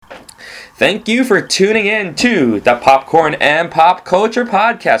Thank you for tuning in to the Popcorn and Pop Culture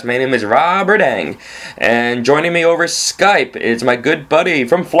Podcast. My name is Robert Eng, and joining me over Skype is my good buddy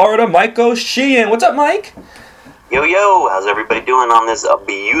from Florida, Mike O'Sheehan. What's up, Mike? Yo, how's everybody doing on this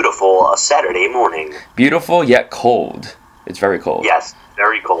beautiful Saturday morning? Beautiful yet cold. It's very cold. Yes,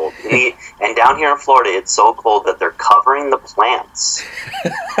 very cold. And down here in Florida, it's so cold that they're covering the plants.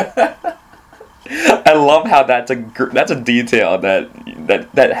 I love how that's a detail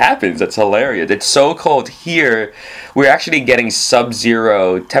that happens. That's hilarious. It's so cold here. We're actually getting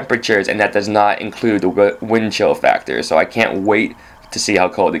sub-zero temperatures, and that does not include the wind chill factor. So I can't wait to see how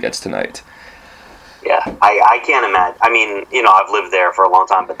cold it gets tonight. Yeah, I can't imagine. I mean, I've lived there for a long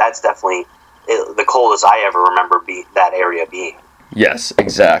time, but that's definitely the coldest I ever remember that area being. Yes,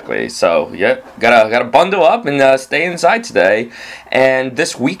 exactly. So, yep, gotta bundle up and stay inside today. And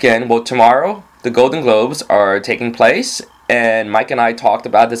this weekend, well, tomorrow, the Golden Globes are taking place, and Mike and I talked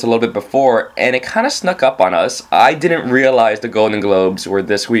about this a little bit before, and it kind of snuck up on us. I didn't realize the Golden Globes were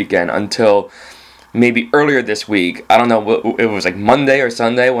this weekend until maybe earlier this week. I don't know, it was like Monday or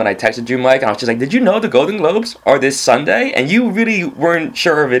Sunday when I texted you, Mike, and I was just like, did you know the Golden Globes are this Sunday? And you really weren't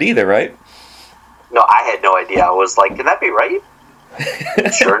sure of it either, right? No, I had no idea. I was like, can that be right?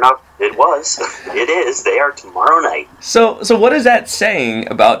 Sure enough, it was. It is. They are tomorrow night. So what is that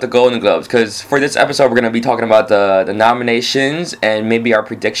saying about the Golden Globes? Because for this episode, we're going to be talking about the nominations and maybe our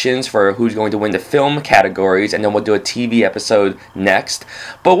predictions for who's going to win the film categories, and then we'll do a TV episode next.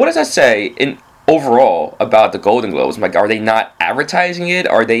 But what does that say overall about the Golden Globes? Like, are they not advertising it?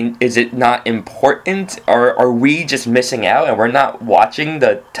 Is it not important? Or are we just missing out and we're not watching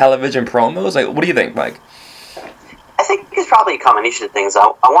the television promos? Like, what do you think, Mike? I think it's probably a combination of things. I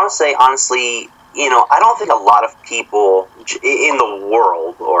want to say, honestly, I don't think a lot of people in the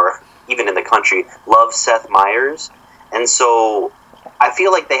world, or even in the country, love Seth Meyers. And so I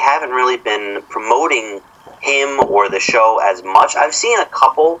feel like they haven't really been promoting him or the show as much. I've seen a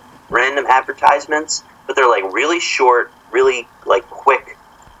couple random advertisements, but they're like really short, really like quick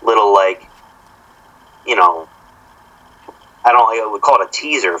little I would call it a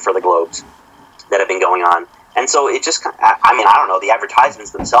teaser for the Globes that have been going on. And so it just, I don't know, the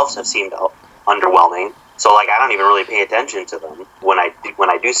advertisements themselves have seemed underwhelming. So, I don't even really pay attention to them when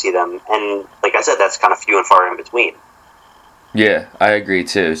I do see them. And, like I said, that's kind of few and far in between. Yeah, I agree,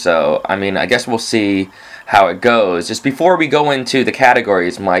 too. So, I guess we'll see how it goes. Just before we go into the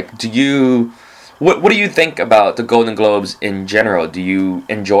categories, Mike, what do you think about the Golden Globes in general? Do you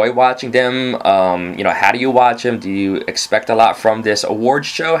enjoy watching them? How do you watch them? Do you expect a lot from this awards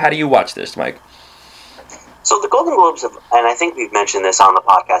show? How do you watch this, Mike? So the Golden Globes have, and I think we've mentioned this on the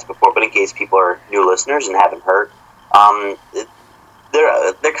podcast before, but in case people are new listeners and haven't heard,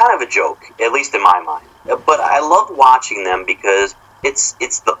 they're kind of a joke, at least in my mind. But I love watching them because it's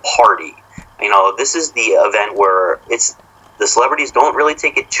the party. This is the event where the celebrities don't really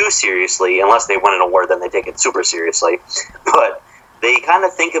take it too seriously, unless they win an award, then they take it super seriously. But they kind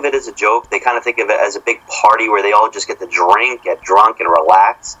of think of it as a joke. They kind of think of it as a big party where they all just get to drink, get drunk, and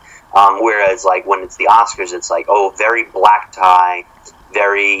relax. Whereas, when it's the Oscars, it's like, oh, very black tie,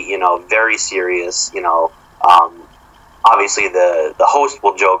 very, very serious, obviously the host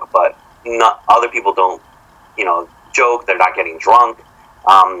will joke, but other people don't, joke, they're not getting drunk.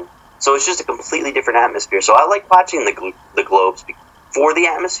 So it's just a completely different atmosphere. So I like watching the Globes for the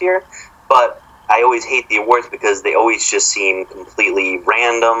atmosphere, but I always hate the awards because they always just seem completely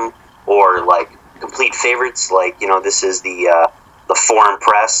random or, complete favorites. This is the foreign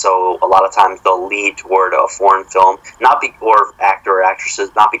press, so a lot of times they'll lead toward a foreign film, or actor or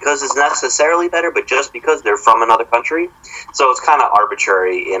actresses, not because it's necessarily better, but just because they're from another country. So it's kind of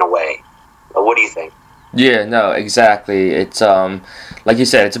arbitrary in a way. What do you think? Yeah, no, exactly. It's like you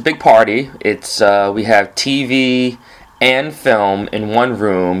said, it's a big party. It's we have TV and film in one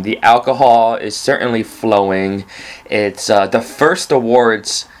room. The alcohol is certainly flowing. It's the first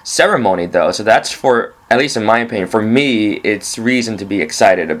awards ceremony, though, so that's for, at least in my opinion, for me, it's reason to be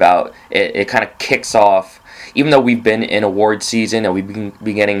excited about. It kind of kicks off, even though we've been in award season and we've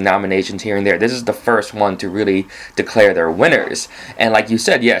been getting nominations here and there, this is the first one to really declare their winners. And like you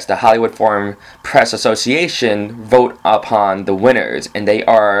said, yes, the Hollywood Foreign Press Association vote upon the winners, and they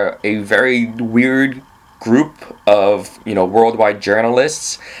are a very weird group of, worldwide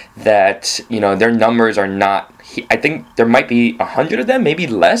journalists that, their numbers are not, I think there might be 100 of them, maybe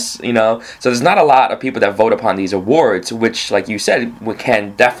less, so there's not a lot of people that vote upon these awards, which, like you said,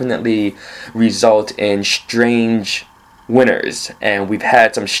 can definitely result in strange winners, and we've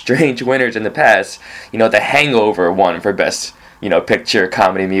had some strange winners in the past. The Hangover won for best picture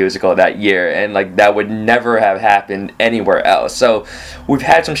comedy musical that year, and like that would never have happened anywhere else. So we've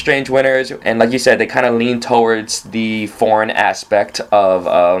had some strange winners, and like you said, they kind of lean towards the foreign aspect of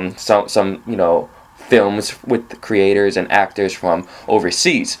some films with the creators and actors from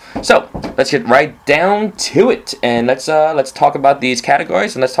overseas. So let's get right down to it, and let's talk about these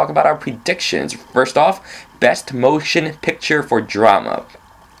categories, and let's talk about our predictions. First off, Best Motion Picture for Drama.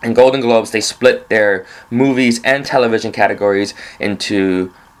 In Golden Globes, they split their movies and television categories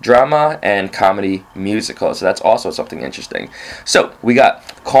into drama and comedy musical. So that's also something interesting. So we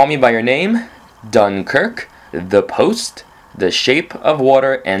got Call Me By Your Name, Dunkirk, The Post, The Shape of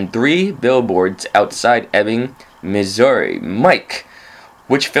Water, and 3 Billboards Outside Ebbing, Missouri. Mike,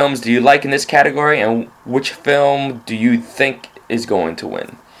 which films do you like in this category, and which film do you think is going to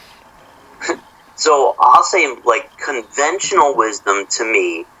win? So I'll say, like, conventional wisdom to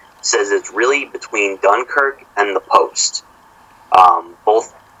me says it's really between Dunkirk and The Post.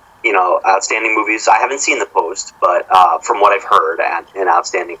 Both, outstanding movies. I haven't seen The Post, but from what I've heard, an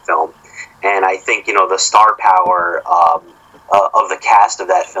outstanding film. And I think, the star power of the cast of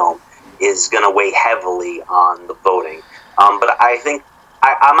that film is going to weigh heavily on the voting. But I think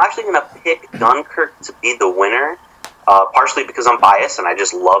I'm actually going to pick Dunkirk to be the winner, partially because I'm biased and I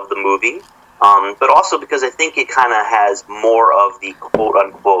just love the movie. But also because I think it kind of has more of the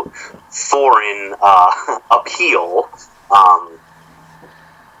quote-unquote foreign appeal.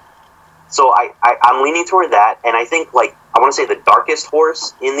 So I'm leaning toward that, and I think, I want to say the darkest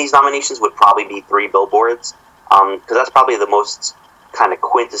horse in these nominations would probably be 3 Billboards, because that's probably the most kind of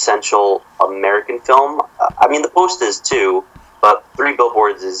quintessential American film. The Post is too, but 3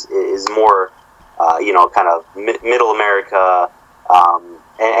 Billboards is more, kind of middle America,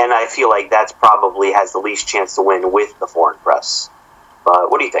 and I feel like that's probably has the least chance to win with the foreign press. But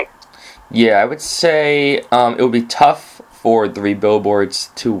what do you think? Yeah, I would say it would be tough for 3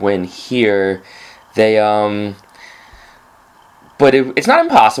 Billboards to win here. They but it's not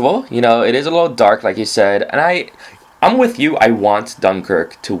impossible. It is a little dark, like you said, and I'm with you. I want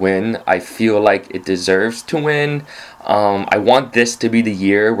Dunkirk to win. I feel like it deserves to win. I want this to be the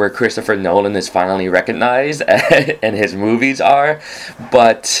year where Christopher Nolan is finally recognized, and his movies are.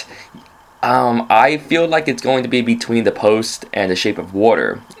 But I feel like it's going to be between The Post and The Shape of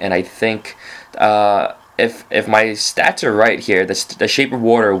Water. And I think if my stats are right here, The Shape of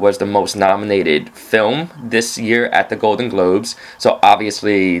Water was the most nominated film this year at the Golden Globes. So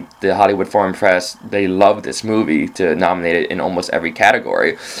obviously the Hollywood Foreign Press, they love this movie to nominate it in almost every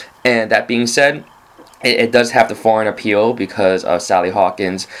category. And that being said, it does have the foreign appeal because of Sally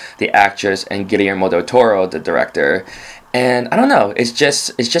Hawkins, the actress, and Guillermo del Toro, the director. And I don't know, it's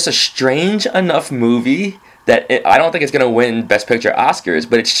just a strange enough movie that I don't think it's going to win Best Picture Oscars,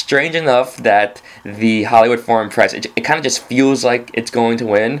 but it's strange enough that the Hollywood Foreign Press, it kind of just feels like it's going to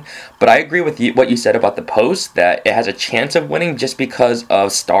win. But I agree with what you said about The Post, that it has a chance of winning just because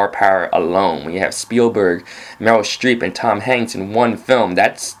of star power alone. When you have Spielberg, Meryl Streep, and Tom Hanks in one film,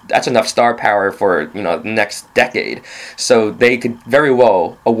 that's enough star power for the next decade. So they could very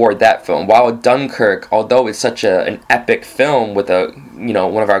well award that film. While Dunkirk, although it's such an epic film with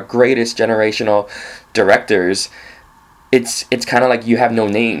one of our greatest generational directors, it's kind of like you have no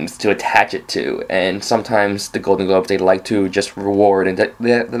names to attach it to, and sometimes the Golden Globes, they like to just reward and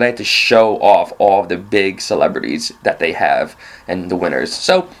they like to show off all of the big celebrities that they have and the winners.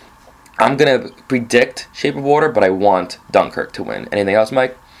 So I'm gonna predict Shape of Water, but I want Dunkirk to win. Anything else,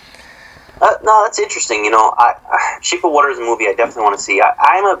 Mike? No, that's interesting. Shape of Water is a movie I definitely want to see.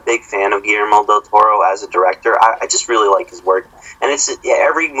 I'm a big fan of Guillermo del Toro as a director. I just really like his work, and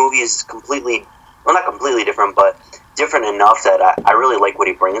every movie is completely, well, not completely different, but different enough that I really like what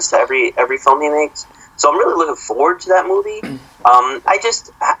he brings to every film he makes. So I'm really looking forward to that movie.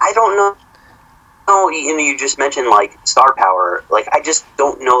 I don't know. You just mentioned star power. I just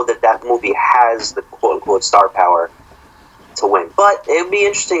don't know that movie has the quote unquote star power to win. But it would be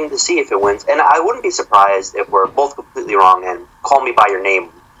interesting to see if it wins. And I wouldn't be surprised if we're both completely wrong and Call Me By Your Name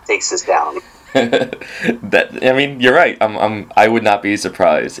takes this down. You're right. I would not be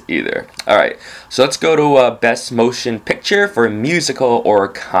surprised either. All right, so let's go to Best Motion Picture for musical or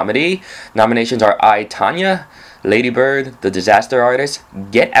comedy. Nominations are I, Tonya, Lady Bird, The Disaster Artist,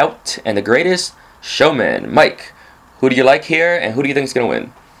 Get Out, and The Greatest Showman. Mike, who do you like here, and who do you think is going to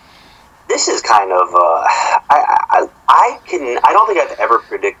win? This is kind of I don't think I've ever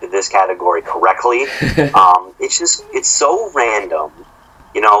predicted this category correctly. It's so random.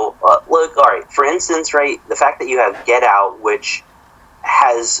 Look, all right, for instance, right, the fact that you have Get Out, which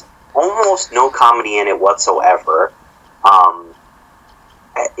has almost no comedy in it whatsoever,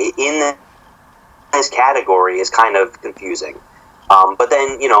 in this category is kind of confusing. But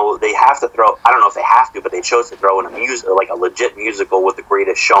then, they have to throw, I don't know if they have to, but they chose to throw in like a legit musical with The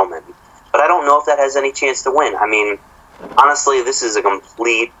Greatest Showman. But I don't know if that has any chance to win. I mean, honestly, this is a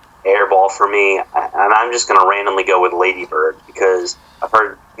complete airball for me, and I'm just going to randomly go with Lady Bird because I've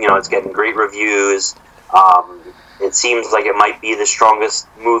heard, it's getting great reviews. It seems like it might be the strongest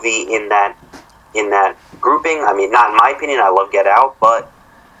movie in that grouping. I mean, not in my opinion. I love Get Out, but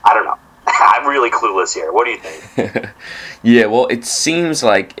I don't know. I'm really clueless here. What do you think? Yeah, well, it seems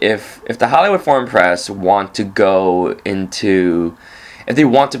like if the Hollywood Foreign Press want to go into, if they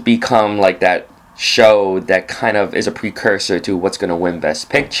want to become like that show that kind of is a precursor to what's going to win Best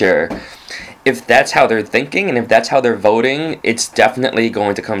Picture, if that's how they're thinking and if that's how they're voting, it's definitely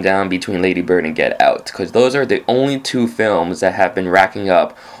going to come down between Lady Bird and Get Out, because those are the only two films that have been racking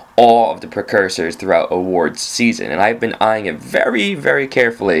up all of the precursors throughout awards season, and I've been eyeing it very, very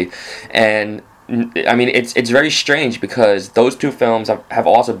carefully. And I mean, it's very strange because those two films have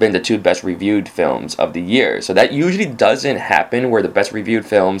also been the two best reviewed films of the year. So that usually doesn't happen where the best reviewed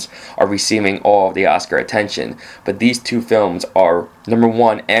films are receiving all of the Oscar attention. But these two films are number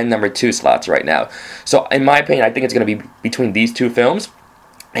 1 and number 2 slots right now. So in my opinion, I think it's going to be between these two films.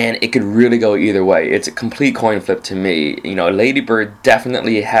 And it could really go either way. It's a complete coin flip to me. Lady Bird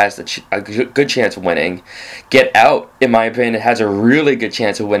definitely has a good chance of winning. Get Out, in my opinion, has a really good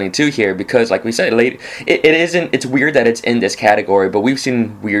chance of winning too here because, like we said, it's weird that it's in this category, but we've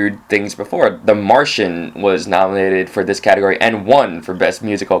seen weird things before. The Martian was nominated for this category and won for Best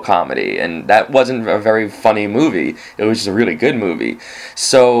Musical Comedy, and that wasn't a very funny movie. It was just a really good movie.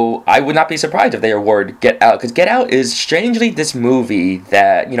 So I would not be surprised if they award Get Out, because Get Out is strangely this movie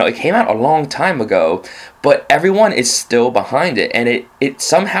that it came out a long time ago, but everyone is still behind it, and it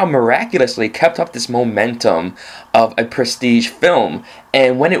somehow miraculously kept up this momentum of a prestige film.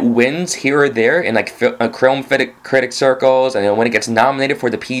 And when it wins here or there in like film critic circles, and when it gets nominated for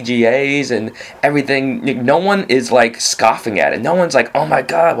the PGAs and everything, no one is like scoffing at it. No one's like, oh my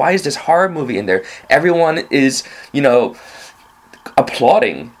god, why is this horror movie in there? Everyone is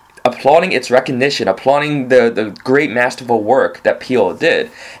applauding its recognition, applauding the great masterful work that Peele did.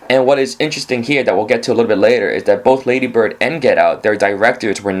 And what is interesting here that we'll get to a little bit later is that both Lady Bird and Get Out, their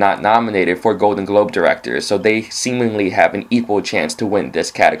directors were not nominated for Golden Globe directors, so they seemingly have an equal chance to win this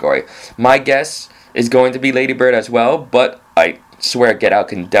category. My guess is going to be Lady Bird as well, but I swear Get Out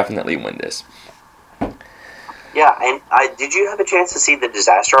can definitely win this. Yeah, and did you have a chance to see The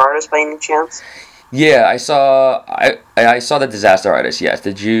Disaster Artist by any chance? Yeah, I saw The Disaster Artist, yes.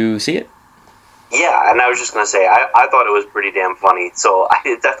 Did you see it? Yeah, and I was just going to say, I thought it was pretty damn funny. So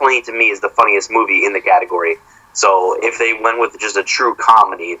it definitely, to me, is the funniest movie in the category. So if they went with just a true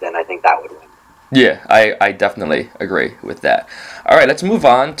comedy, then I think that would win. Yeah, I definitely agree with that. All right, let's move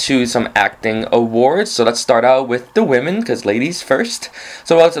on to some acting awards. So let's start out with the women, because ladies first.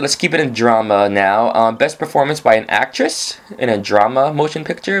 So let's keep it in drama now. Best performance by an actress in a drama motion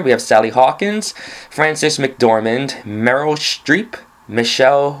picture. We have Sally Hawkins, Frances McDormand, Meryl Streep,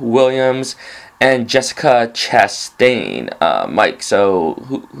 Michelle Williams, and Jessica Chastain. Mike, so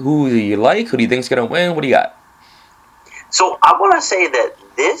who do you like? Who do you think is going to win? What do you got? So I want to say that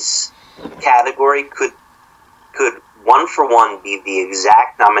this category could 1-for-1 be the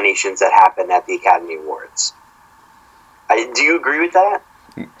exact nominations that happen at the Academy Awards. Do you agree with that?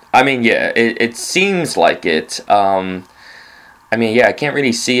 I mean, yeah, it seems like it. I mean, yeah, I can't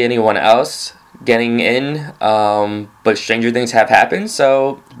really see anyone else getting in, but stranger things have happened.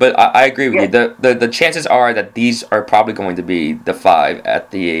 So, but I agree with you. The chances are that these are probably going to be the 5 at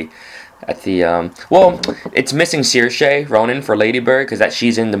the well, it's missing Saoirse Ronan for Lady Bird because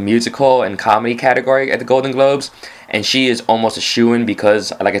she's in the musical and comedy category at the Golden Globes, and she is almost a shoo-in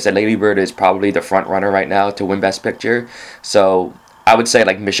because, like I said, Lady Bird is probably the front runner right now to win Best Picture. So I would say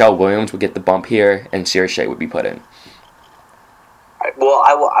like Michelle Williams would get the bump here, and Saoirse would be put in. Well,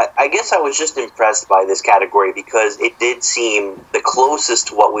 I guess I was just impressed by this category because it did seem the closest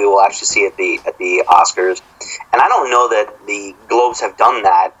to what we will actually see at the Oscars, and I don't know that the Globes have done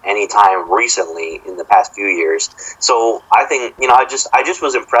that anytime recently in the past few years. So I think I just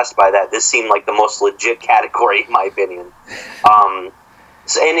was impressed by that. This seemed like the most legit category in my opinion.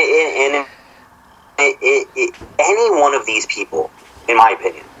 Any one of these people, in my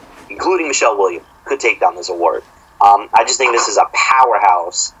opinion, including Michelle Williams, could take down this award. I just think this is a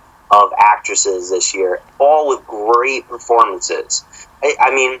powerhouse of actresses this year, all with great performances. I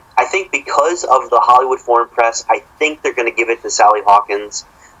mean, I think because of the Hollywood Foreign Press, I think they're going to give it to Sally Hawkins,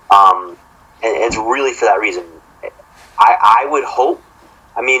 and it's really for that reason. I would hope,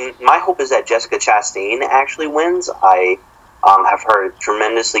 I mean, my hope is that Jessica Chastain actually wins. I have heard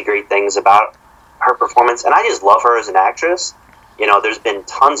tremendously great things about her performance, and I just love her as an actress. there's been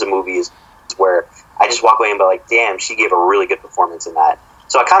tons of movies where I just walk away and be like, damn, she gave a really good performance in that.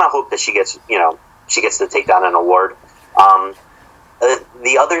 So I kind of hope that she gets to take down an award.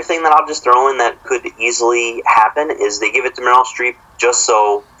 The other thing that I'll just throw in that could easily happen is they give it to Meryl Streep just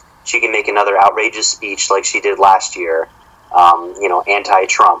so she can make another outrageous speech like she did last year,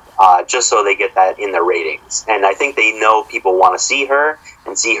 anti-Trump, just so they get that in their ratings. And I think they know people want to see her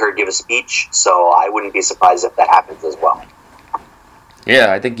and see her give a speech, so I wouldn't be surprised if that happens as well.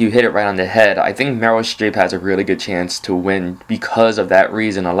 Yeah, I think you hit it right on the head. I think Meryl Streep has a really good chance to win because of that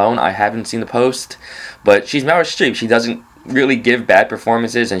reason alone. I haven't seen the post, but she's Meryl Streep. She doesn't really give bad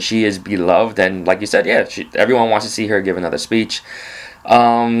performances, and she is beloved. And like you said, yeah, everyone wants to see her give another speech.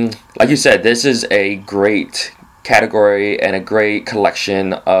 Like you said, this is a great category and a great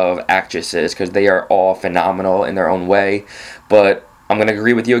collection of actresses because they are all phenomenal in their own way. But I'm going to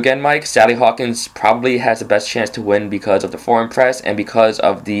agree with you again, Mike. Sally Hawkins probably has the best chance to win because of the foreign press and because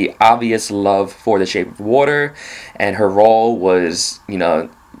of the obvious love for The Shape of Water. And her role was,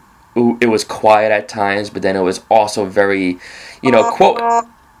 it was quiet at times, but then it was also very,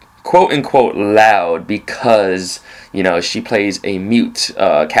 quote unquote loud because, she plays a mute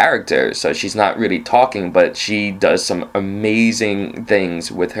character. So she's not really talking, but she does some amazing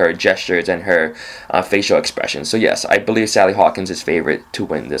things with her gestures and her facial expressions. So yes, I believe Sally Hawkins is favorite to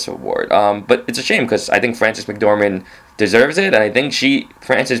win this award. But it's a shame because I think Frances McDormand deserves it, and I think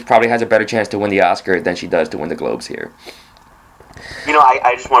Frances probably has a better chance to win the Oscar than she does to win the Globes here.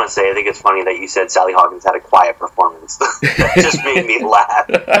 I just want to say, I think it's funny that you said Sally Hawkins had a quiet performance. That just made me laugh.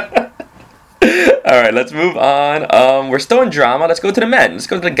 All right, let's move on. We're still in drama. Let's go to the men. Let's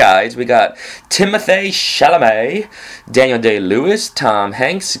go to the guys. We got Timothée Chalamet, Daniel Day-Lewis, Tom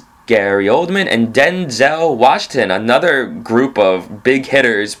Hanks, Gary Oldman, and Denzel Washington. Another group of big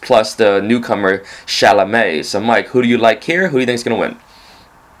hitters plus the newcomer Chalamet. So, Mike, who do you like here? Who do you think is going to win?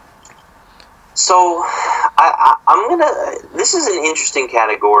 So, I'm gonna. This is an interesting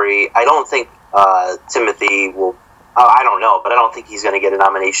category. I don't think Timothy will. I don't know, but I don't think he's going to get a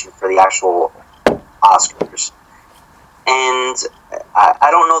nomination for the actual Oscars. And I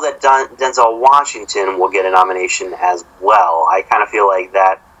don't know that Denzel Washington will get a nomination as well. I kind of feel like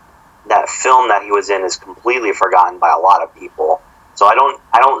that film that he was in is completely forgotten by a lot of people. So I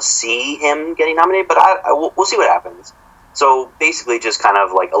don't see him getting nominated, but we'll see what happens. So basically, just kind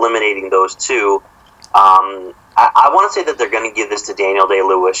of like eliminating those two. I want to say that they're going to give this to Daniel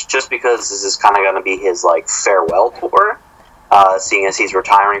Day-Lewis just because this is kind of going to be his like farewell tour, seeing as he's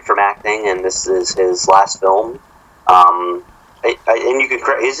retiring from acting and this is his last film. And you could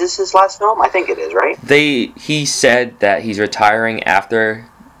correct, is this his last film? I think it is, right? He said that he's retiring after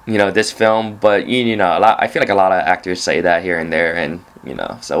this film, but I feel like a lot of actors say that here and there, and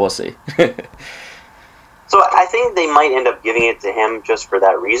so we'll see. So I think they might end up giving it to him just for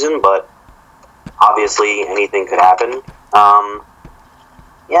that reason, but obviously anything could happen.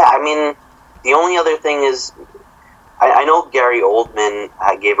 The only other thing is, I know Gary Oldman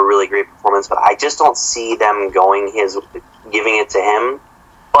gave a really great performance, but I just don't see them giving it to him.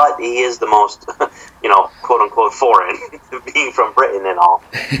 But he is the most, quote unquote foreign, being from Britain and all.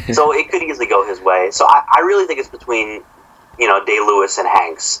 So it could easily go his way. So I really think it's between, Day-Lewis and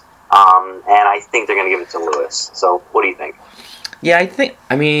Hanks. And I think they're going to give it to Lewis. So what do you think? Yeah,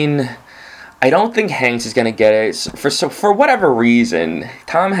 I don't think Hanks is going to get it. For whatever reason,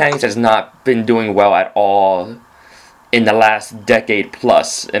 Tom Hanks has not been doing well at all in the last decade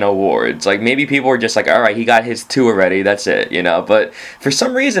plus in awards. Like, maybe people are just like, all right, he got his 2 already, that's it, But for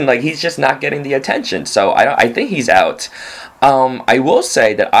some reason, like, he's just not getting the attention. So I think he's out. I will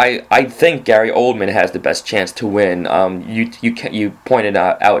say that I think Gary Oldman has the best chance to win. You pointed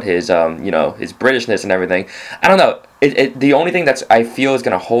out his his Britishness and everything. I don't know. The only thing that I feel is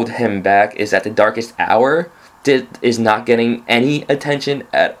going to hold him back is that The Darkest Hour is not getting any attention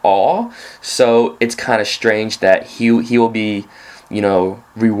at all. So it's kind of strange that he will be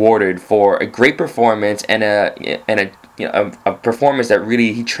rewarded for a great performance and a performance that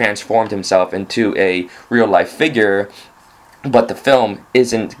really he transformed himself into a real life figure. But the film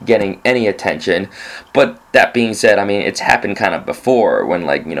isn't getting any attention. But that being said, I mean, it's happened kind of before when,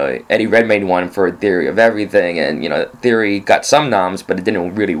 Eddie Redmayne won for Theory of Everything, and, Theory got some noms, but it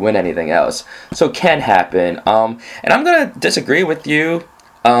didn't really win anything else. So it can happen. And I'm going to disagree with you.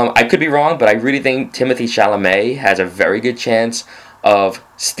 I could be wrong, but I really think Timothée Chalamet has a very good chance of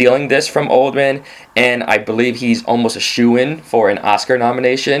stealing this from Oldman, and I believe he's almost a shoo-in for an Oscar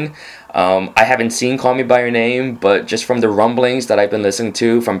nomination. I haven't seen Call Me By Your Name, but just from the rumblings that I've been listening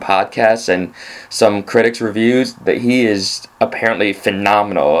to from podcasts and some critics' reviews, that he is apparently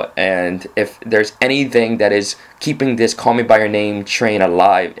phenomenal. And if there's anything that is keeping this Call Me By Your Name train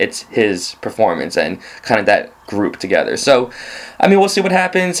alive, it's his performance and kind of that group together. So, I mean, we'll see what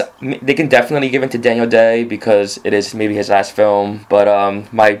happens. They can definitely give it to Daniel Day because it is maybe his last film.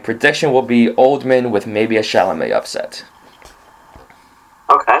 But my prediction will be Oldman with maybe a Chalamet upset.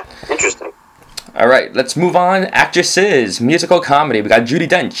 Okay, interesting. All right, let's move on. Actresses, musical comedy. We got Judi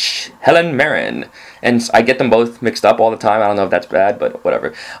Dench, Helen Mirren, and I get them both mixed up all the time. I don't know if that's bad, but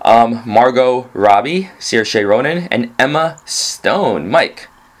whatever. Margot Robbie, Saoirse Ronan, and Emma Stone. Mike,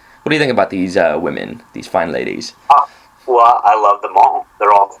 what do you think about these women, these fine ladies? Well, I love them all.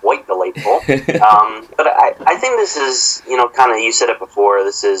 They're all quite delightful. But I think this is, kind of, you said it before,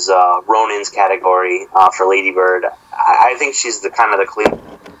 this is Ronan's category for Lady Bird. I think she's the clear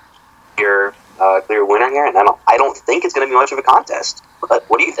winner here, and I don't think it's going to be much of a contest. But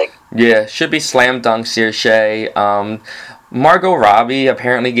what do you think? Yeah, should be slam dunk Saoirse. Margot Robbie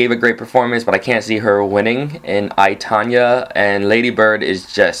apparently gave a great performance, but I can't see her winning in I, Tonya, and Lady Bird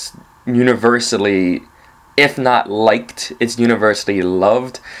is just universally, if not liked, it's universally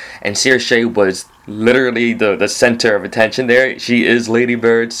loved, and Saoirse was literally the center of attention there. She is Lady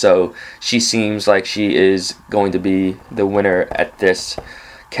Bird, so she seems like she is going to be the winner at this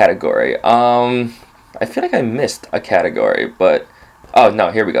category. I feel like I missed a category, but oh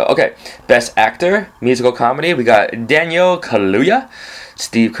no, here we go. Okay, Best Actor, Musical Comedy. We got Daniel Kaluuya,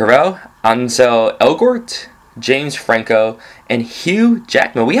 Steve Carell, Ansel Elgort, James Franco, and Hugh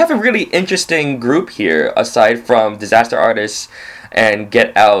Jackman. We have a really interesting group here, aside from Disaster Artists and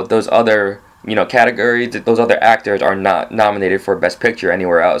Get Out. Those other, categories, those other actors are not nominated for Best Picture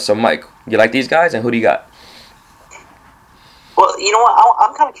anywhere else. So, Mike, you like these guys, and who do you got? Well, you know what?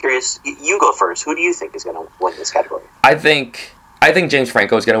 I'm kind of curious. You go first. Who do you think is going to win this category? I think James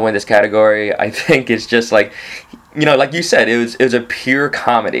Franco is going to win this category. I think it's just like, like you said, it was a pure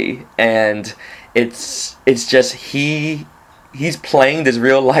comedy, and it's just he's playing this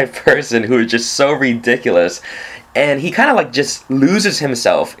real life person who is just so ridiculous, and he kind of like just loses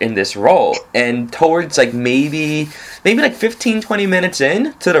himself in this role. And towards like maybe like 15-20 minutes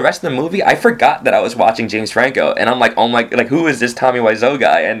in to the rest of the movie, I forgot that I was watching James Franco, and I'm like, oh my, like, who is this Tommy Wiseau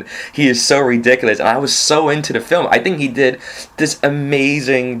guy? And he is so ridiculous, and I was so into the film. I think he did this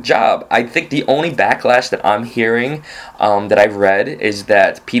amazing job. I think the only backlash that I'm hearing that I've read is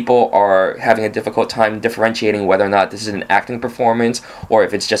that people are having a difficult time differentiating whether or not this is an acting performance or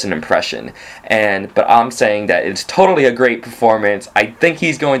if it's just an impression. But I'm saying that it's totally a great performance. I think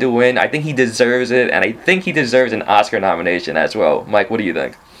he's going to win. I think he deserves it, and I think he deserves an Oscar nomination as well. Mike, what do you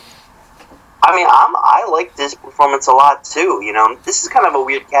think? I mean, I like this performance a lot too. This is kind of a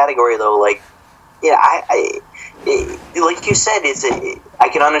weird category though. Like, yeah, like you said, I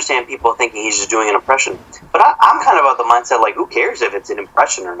can understand people thinking he's just doing an impression, but I'm kind of of the mindset like, who cares if it's an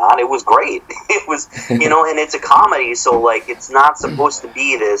impression or not? It was great. It was, and it's a comedy, so like it's not supposed to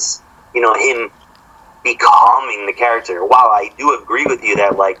be this, him becoming the character. While I do agree with you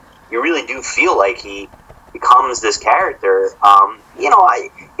that like you really do feel like he becomes this character,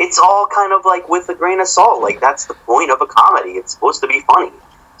 it's all kind of like with a grain of salt. Like that's the point of a comedy. It's supposed to be funny.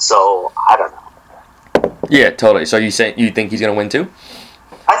 So I don't know. Yeah, totally. So you think he's gonna win too?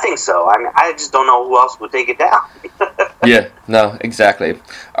 I think so. I mean, I just don't know who else would take it down. Yeah, no, exactly.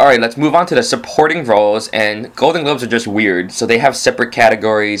 All right, let's move on to the supporting roles. And Golden Globes are just weird. So they have separate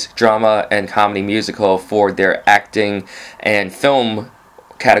categories, drama and comedy musical, for their acting and film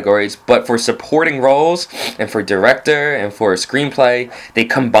categories. But for supporting roles and for director and for screenplay, they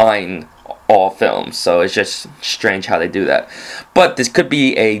combine all films. So it's just strange how they do that. But this could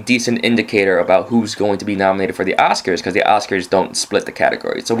be a decent indicator about who's going to be nominated for the Oscars, because the Oscars don't split the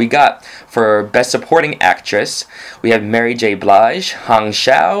categories. So we got, for Best Supporting Actress, we have Mary J. Blige, Hong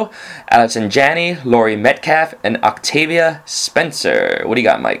Shao, Allison Janney, Laurie Metcalf, and Octavia Spencer. What do you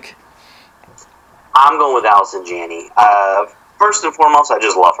got, Mike? I'm going with Allison Janney. First and foremost, I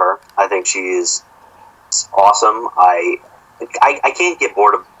just love her. I think she is awesome. I can't get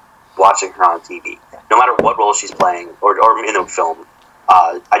bored of watching her on TV, no matter what role she's playing or in a film.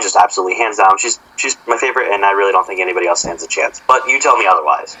 I just absolutely, hands down, she's my favorite, and I really don't think anybody else stands a chance. But you tell me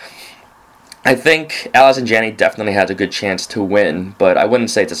otherwise. I think Allison Janney definitely has a good chance to win, but I wouldn't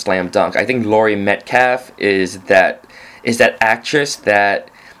say it's a slam dunk. I think Laurie Metcalf is that actress that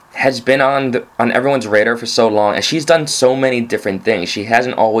has been on everyone's radar for so long, and she's done so many different things. She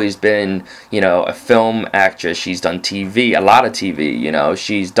hasn't always been, a film actress. She's done TV, a lot of TV.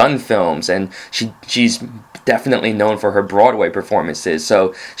 She's done films, and she's definitely known for her Broadway performances.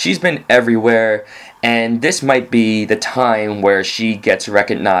 So she's been everywhere, and this might be the time where she gets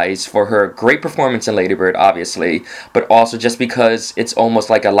recognized for her great performance in Lady Bird, obviously, but also just because it's almost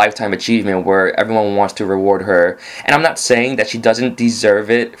like a lifetime achievement where everyone wants to reward her. And I'm not saying that she doesn't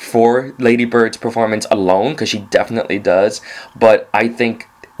deserve it for Lady Bird's performance alone, because she definitely does, but I think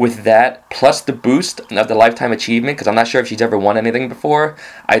with that, plus the boost of the Lifetime Achievement, because I'm not sure if she's ever won anything before,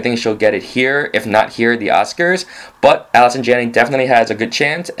 I think she'll get it here, if not here, the Oscars. But Allison Janney definitely has a good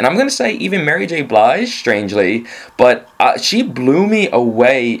chance. And I'm going to say even Mary J. Blige, strangely, but she blew me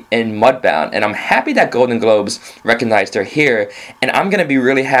away in Mudbound. And I'm happy that Golden Globes recognized her here. And I'm going to be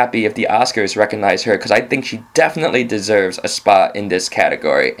really happy if the Oscars recognize her, because I think she definitely deserves a spot in this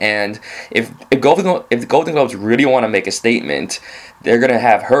category. And if the Golden Globes really want to make a statement, they're going to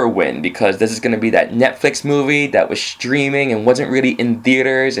have her win, because this is going to be that Netflix movie that was streaming and wasn't really in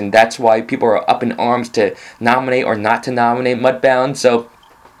theaters, and that's why people are up in arms to nominate or not to nominate Mudbound. So,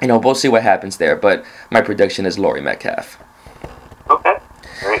 we'll see what happens there, but my prediction is Laurie Metcalf. Okay.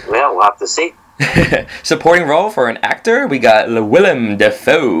 All right, well, we'll have to see. Supporting role for an actor, we got Willem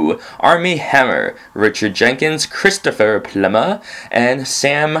Dafoe, Armie Hammer, Richard Jenkins, Christopher Plummer, and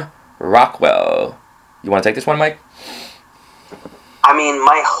Sam Rockwell. You want to take this one, Mike? I mean,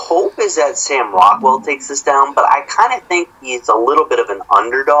 my hope is that Sam Rockwell takes this down, but I kind of think he's a little bit of an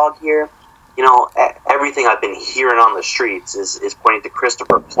underdog here. Everything I've been hearing on the streets is pointing to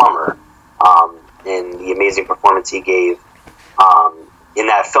Christopher Plummer and the amazing performance he gave in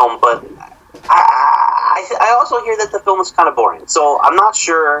that film. But I also hear that the film is kind of boring, so I'm not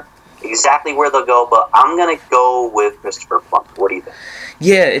sure exactly where they'll go, but I'm going to go with Christopher Plummer. What do you think?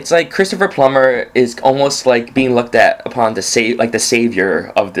 Yeah, it's like Christopher Plummer is almost like being looked at upon the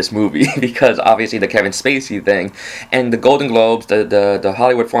savior of this movie, because obviously the Kevin Spacey thing, and the Golden Globes, the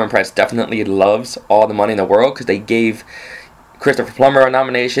Hollywood Foreign Press definitely loves All the Money in the World, because they gave Christopher Plummer a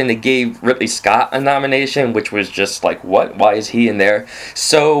nomination. They gave Ridley Scott a nomination, which was just like, what? Why is he in there?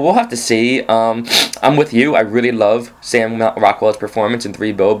 So we'll have to see. I'm with you. I really love Sam Rockwell's performance in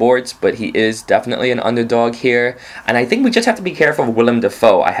Three Billboards, but he is definitely an underdog here. And I think we just have to be careful of Willem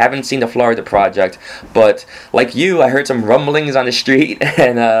Dafoe. I haven't seen the Florida Project, but like you, I heard some rumblings on the street,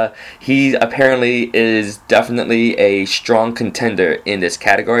 and he apparently is definitely a strong contender in this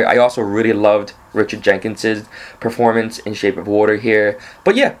category. I also really loved Richard Jenkins' performance in Shape of Water here.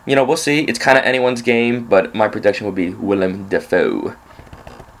 But yeah, we'll see. It's kind of anyone's game, but my prediction would be Willem Dafoe.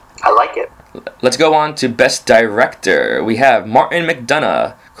 I like it. Let's go on to Best Director. We have Martin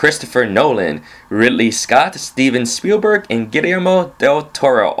McDonagh, Christopher Nolan, Ridley Scott, Steven Spielberg, and Guillermo del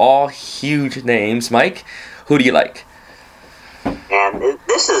Toro. All huge names. Mike, who do you like? And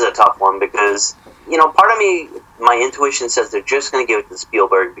this is a tough one because, part of me, my intuition says they're just going to give it to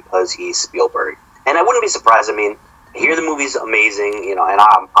Spielberg because he's Spielberg. And I wouldn't be surprised. I mean, I hear the movie's amazing, and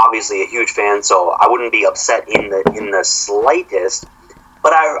I'm obviously a huge fan, so I wouldn't be upset in the slightest.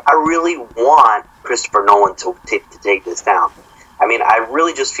 But I really want Christopher Nolan to take this down. I mean, I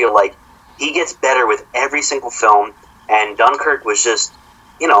really just feel like he gets better with every single film, and Dunkirk was just,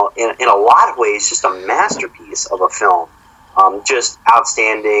 in a lot of ways, just a masterpiece of a film. Just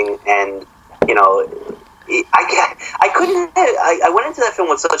outstanding, and, I went into that film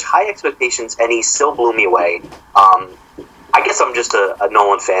with such high expectations, and he still blew me away. I guess I'm just a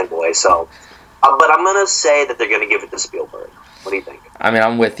Nolan fanboy, so. But I'm going to say that they're going to give it to Spielberg. What do you think? I mean,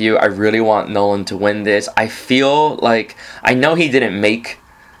 I'm with you. I really want Nolan to win this. I feel like, I know he didn't make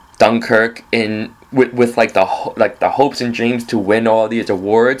Dunkirk with the hopes and dreams to win all these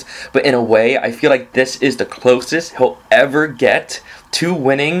awards, but in a way, I feel like this is the closest he'll ever get to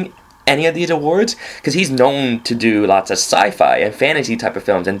winning any of these awards, because he's known to do lots of sci-fi and fantasy type of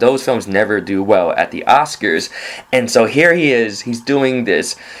films, and those films never do well at the Oscars. And so here he is, he's doing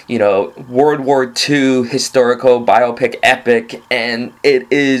this, World War II historical biopic epic, and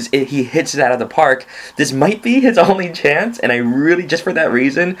he hits it out of the park. This might be his only chance, and I really, just for that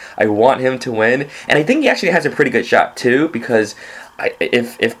reason, I want him to win. And I think he actually has a pretty good shot too, because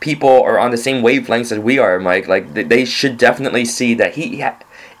if people are on the same wavelengths as we are, Mike, like, they should definitely see that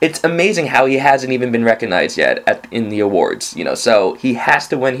it's amazing how he hasn't even been recognized yet in the awards, so he has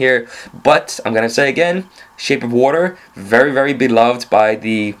to win here. But I'm going to say again, Shape of Water, very, very beloved by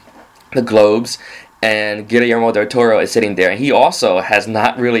the Globes. and Guillermo del Toro is sitting there, and he also has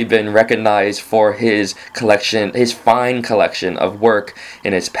not really been recognized for his collection, his fine collection of work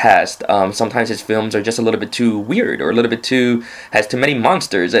in his past. Sometimes his films are just a little bit too weird, or a little bit has too many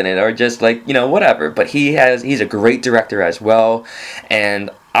monsters in it, or just like, whatever. But he's a great director as well, and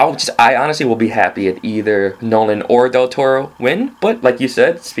I honestly will be happy if either Nolan or Del Toro win, but like you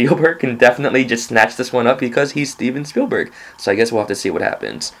said, Spielberg can definitely just snatch this one up because he's Steven Spielberg. So I guess we'll have to see what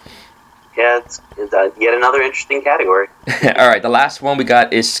happens. Yeah, it's yet another interesting category. All right, the last one we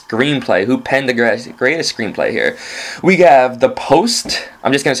got is screenplay. Who penned the greatest screenplay here? We have The Post.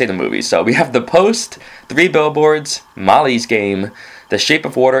 I'm just going to say the movies. So we have The Post, 3 Billboards, Molly's Game, The Shape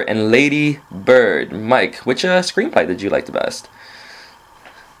of Water, and Lady Bird. Mike, which screenplay did you like the best?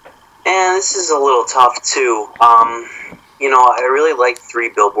 And this is a little tough, too. I really like 3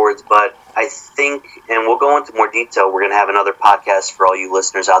 Billboards, but I think, and we'll go into more detail, we're going to have another podcast for all you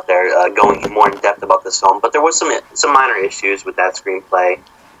listeners out there going more in depth about this film, but there was some minor issues with that screenplay,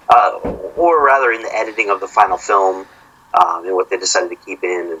 or rather in the editing of the final film, and what they decided to keep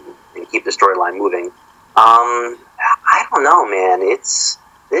in and keep the storyline moving. I don't know, man. This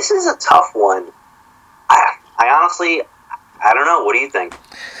is a tough one. I honestly, I don't know. What do you think?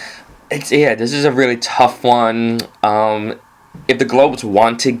 This is a really tough one. If the Globes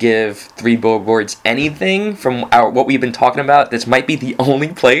want to give 3 Billboards anything from what we've been talking about, this might be the only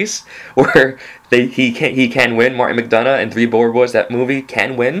place where he can win. Martin McDonagh and 3 Billboards, that movie,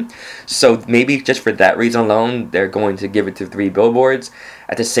 can win. So maybe just for that reason alone, they're going to give it to 3 Billboards.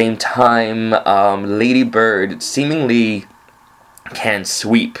 At the same time, Lady Bird seemingly can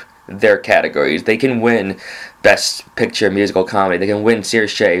sweep their categories. They can win Best Picture Musical Comedy. They can win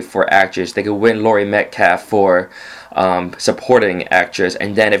Saoirse for actress. They can win Laurie Metcalf for supporting actress.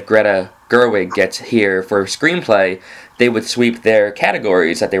 And then if Greta Gerwig gets here for screenplay, they would sweep their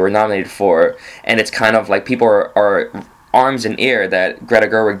categories that they were nominated for. And it's kind of like people are arms in air that Greta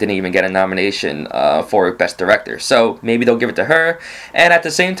Gerwig didn't even get a nomination for Best Director. So maybe they'll give it to her. And at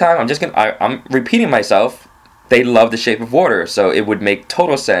the same time, I'm repeating myself. They love The Shape of Water, so it would make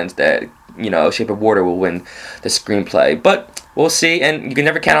total sense that, Shape of Water will win the screenplay. But we'll see, and you can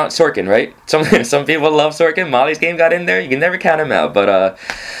never count out Sorkin, right? Some people love Sorkin. Molly's Game got in there. You can never count him out. But,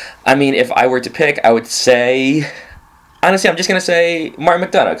 if I were to pick, I would say, honestly, I'm just going to say Martin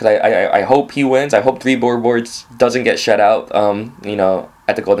McDonagh, because I hope he wins. I hope 3 Billboards doesn't get shut out,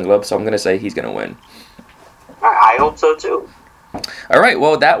 at the Golden Globe, so I'm going to say he's going to win. I hope so, too. All right,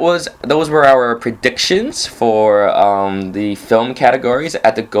 well, those were our predictions for the film categories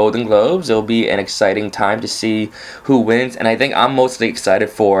at the Golden Globes. It'll be an exciting time to see who wins, and I think I'm mostly excited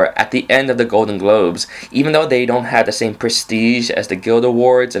for at the end of the Golden Globes, even though they don't have the same prestige as the Guild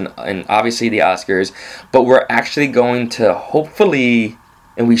Awards and obviously the Oscars, but we're actually going to hopefully,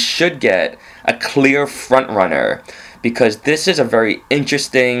 and we should get, a clear frontrunner, because this is a very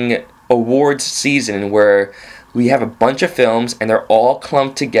interesting awards season where we have a bunch of films and they're all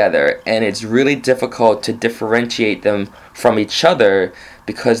clumped together, and it's really difficult to differentiate them from each other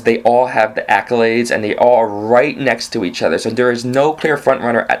because they all have the accolades and they all are right next to each other. So there is no clear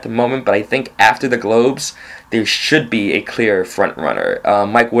frontrunner at the moment, but I think after the Globes there should be a clear frontrunner.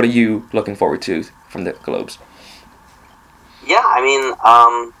 Mike, what are you looking forward to from the Globes? Yeah,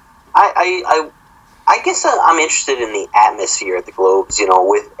 I guess I'm interested in the atmosphere at the Globes,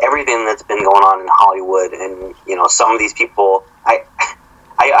 with everything that's been going on in Hollywood, and, some of these people, I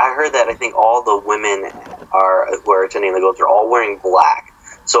heard that I think all the women who are attending the Globes are all wearing black,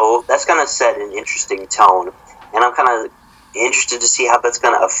 so that's going to set an interesting tone, and I'm kind of interested to see how that's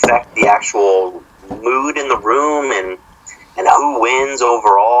going to affect the actual mood in the room, and who wins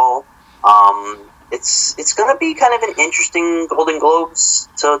overall. It's going to be kind of an interesting Golden Globes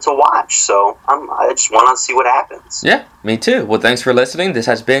to watch, so I just want to see what happens. Yeah, me too. Well, thanks for listening. This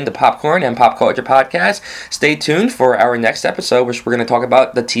has been the Popcorn and Pop Culture Podcast. Stay tuned for our next episode, which we're going to talk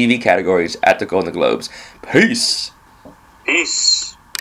about the TV categories at the Golden Globes. Peace! Peace!